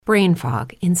Brain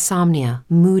fog, insomnia,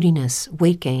 moodiness,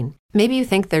 weight gain. Maybe you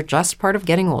think they're just part of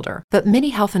getting older, but MIDI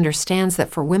Health understands that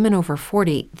for women over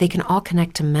 40, they can all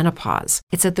connect to menopause.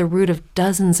 It's at the root of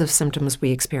dozens of symptoms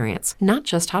we experience, not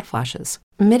just hot flashes.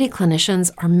 MIDI clinicians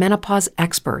are menopause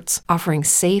experts, offering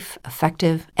safe,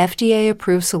 effective,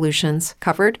 FDA-approved solutions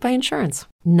covered by insurance.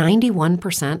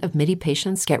 91% of MIDI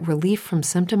patients get relief from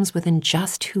symptoms within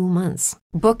just 2 months.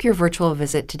 Book your virtual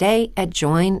visit today at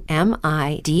joinmidi.com.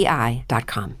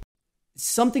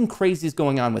 Something crazy is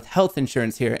going on with health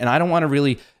insurance here, and I don't want to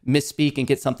really misspeak and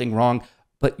get something wrong,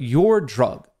 but your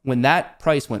drug, when that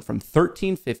price went from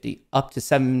 $1,350 up to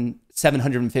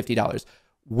 $750,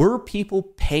 were people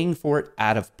paying for it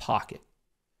out of pocket?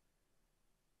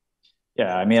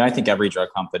 Yeah, I mean, I think every drug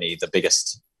company, the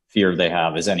biggest fear they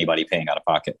have is anybody paying out of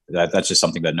pocket. That's just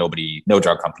something that no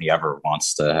drug company ever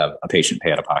wants to have a patient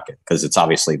pay out of pocket, because it's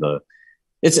obviously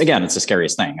it's the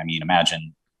scariest thing. I mean,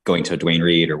 imagine going to a Duane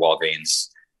Reade or Walgreens,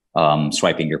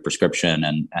 swiping your prescription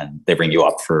and they bring you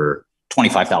up for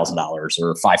 $25,000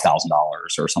 or $5,000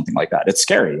 or something like that. It's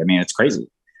scary. I mean, it's crazy.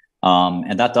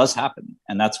 And that does happen.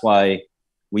 And that's why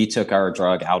we took our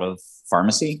drug out of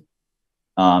pharmacy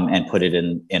and put it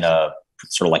in a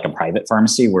sort of like a private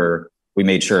pharmacy where we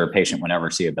made sure a patient would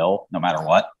never see a bill, no matter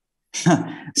what.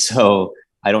 So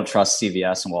I don't trust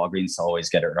CVS and Walgreens to always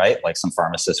get it right. Like some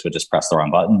pharmacists would just press the wrong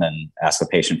button and ask the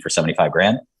patient for 75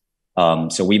 grand.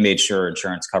 So we made sure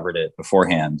insurance covered it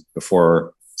beforehand,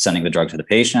 before sending the drug to the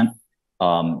patient.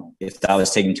 If that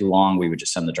was taking too long, we would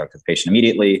just send the drug to the patient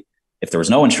immediately. If there was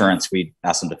no insurance, we'd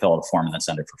ask them to fill out a form and then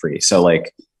send it for free. So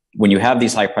like when you have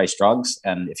these high priced drugs,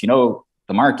 and if you know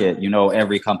the market, you know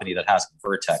every company that has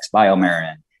Vertex,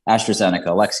 BioMarin, AstraZeneca,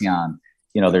 Alexion,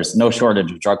 there's no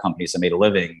shortage of drug companies that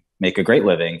make a great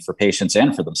living for patients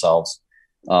and for themselves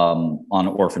on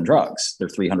orphan drugs. They're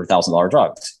 $300,000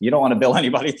 drugs. You don't want to bill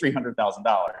anybody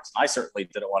 $300,000. I certainly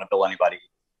didn't want to bill anybody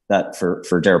that for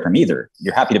Daraprim either.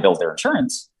 You're happy to bill their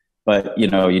insurance, but you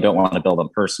don't want to bill them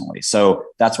personally. So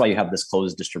that's why you have this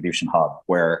closed distribution hub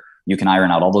where you can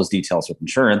iron out all those details with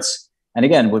insurance. And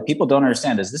again, what people don't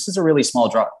understand is this is a really small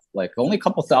drug. Like only a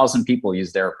couple thousand people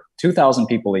use Daraprim, 2,000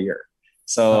 people a year.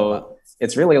 So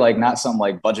it's really like not some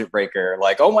like budget breaker,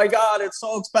 like, oh my God, it's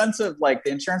so expensive. Like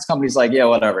the insurance company's like, yeah,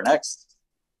 whatever, next.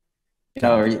 They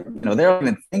don't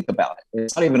even think about it.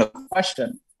 It's not even a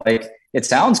question. Like it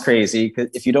sounds crazy because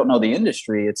if you don't know the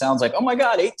industry, it sounds like, oh my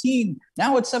God, 18,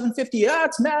 now it's 750. Yeah,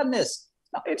 it's madness.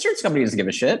 No, the insurance company doesn't give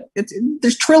a shit.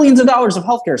 There's trillions of dollars of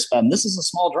healthcare spend. This is a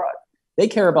small drug. They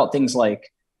care about things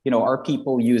like, are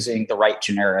people using the right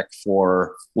generic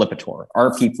for Lipitor?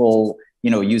 Are people,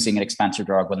 using an expensive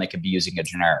drug when they could be using a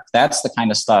generic? That's the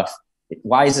kind of stuff.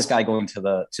 Why is this guy going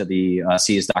to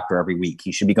see his doctor every week?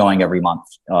 He should be going every month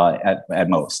at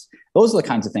most. Those are the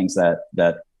kinds of things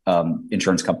that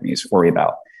insurance companies worry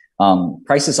about.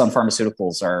 Prices on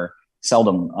pharmaceuticals are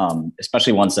seldom,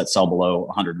 especially ones that sell below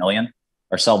 100 million,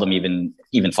 are seldom even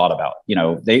thought about.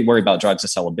 They worry about drugs that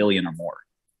sell $1 billion or more.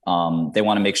 They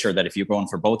want to make sure that if you're going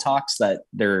for Botox, that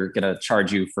they're going to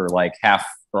charge you for like half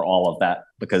or all of that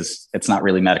because it's not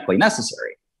really medically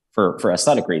necessary for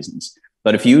aesthetic reasons.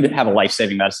 But if you have a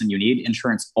life-saving medicine you need,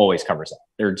 insurance always covers that.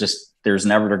 They're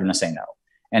never going to say no.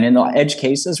 And in the edge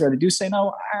cases where they do say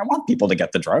no, I want people to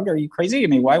get the drug. Are you crazy? I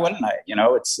mean, why wouldn't I?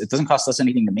 It doesn't cost us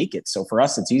anything to make it. So for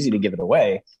us, it's easy to give it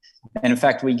away. And in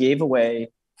fact, we gave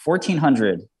away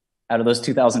 1,400 out of those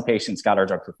 2,000 patients got our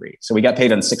drug for free. So we got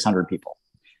paid on 600 people.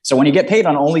 So when you get paid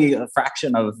on only a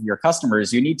fraction of your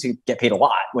customers, you need to get paid a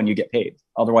lot when you get paid.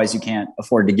 Otherwise, you can't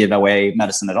afford to give away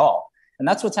medicine at all. And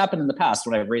that's what's happened in the past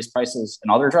when I've raised prices in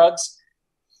other drugs.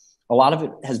 A lot of it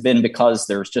has been because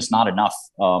there's just not enough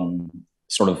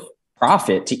sort of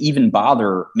profit to even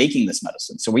bother making this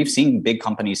medicine. So we've seen big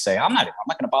companies say, I'm not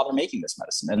going to bother making this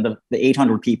medicine. And the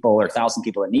 800 people or 1,000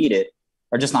 people that need it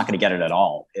are just not going to get it at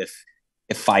all. If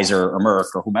Pfizer or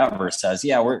Merck or whomever says,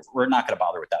 yeah, we're not going to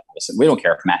bother with that medicine. We don't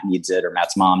care if Matt needs it or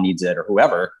Matt's mom needs it or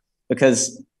whoever,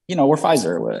 because, we're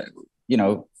Pfizer.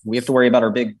 We have to worry about our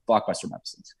big blockbuster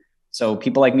medicines. So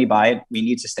people like me buy it. We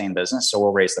need to stay in business. So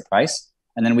we'll raise the price.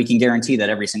 And then we can guarantee that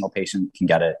every single patient can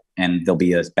get it. And there'll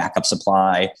be a backup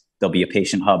supply. There'll be a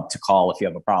patient hub to call if you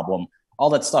have a problem, all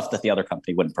that stuff that the other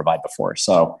company wouldn't provide before.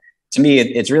 So to me,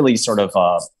 it's really sort of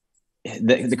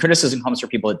the criticism comes from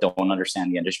people that don't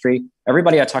understand the industry.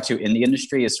 Everybody I talk to in the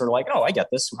industry is sort of like, oh, I get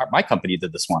this. My company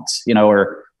did this once,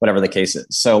 or whatever the case is.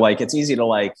 So like, it's easy to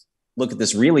like look at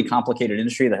this really complicated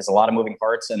industry that has a lot of moving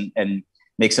parts and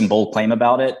make some bold claim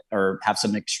about it or have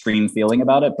some extreme feeling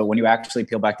about it. But when you actually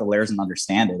peel back the layers and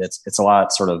understand it, it's a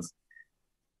lot sort of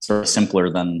simpler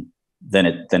than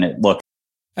it looks.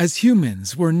 As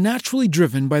humans, we're naturally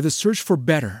driven by the search for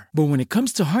better. But when it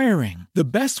comes to hiring, the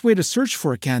best way to search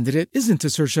for a candidate isn't to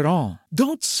search at all.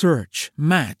 Don't search,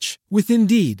 match with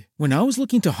Indeed. When I was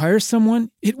looking to hire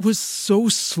someone, it was so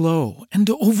slow and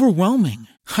overwhelming.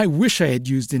 I wish I had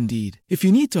used Indeed. If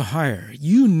you need to hire,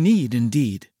 you need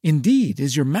Indeed. Indeed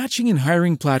is your matching and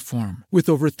hiring platform with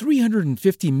over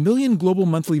 350 million global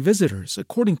monthly visitors,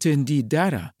 according to Indeed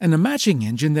data, and a matching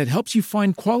engine that helps you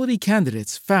find quality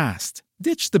candidates fast.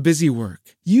 Ditch the busy work.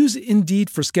 Use Indeed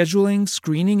for scheduling,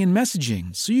 screening, and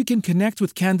messaging so you can connect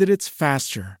with candidates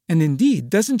faster. And Indeed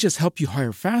doesn't just help you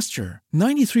hire faster.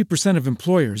 93% of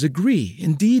employers agree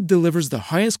Indeed delivers the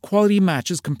highest quality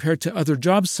matches compared to other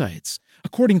job sites,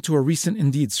 according to a recent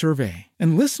Indeed survey.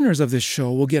 And listeners of this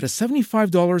show will get a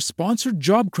 $75 sponsored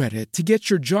job credit to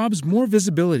get your jobs more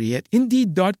visibility at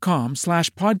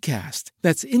Indeed.com/podcast.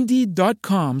 That's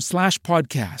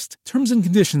Indeed.com/podcast. Terms and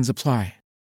conditions apply.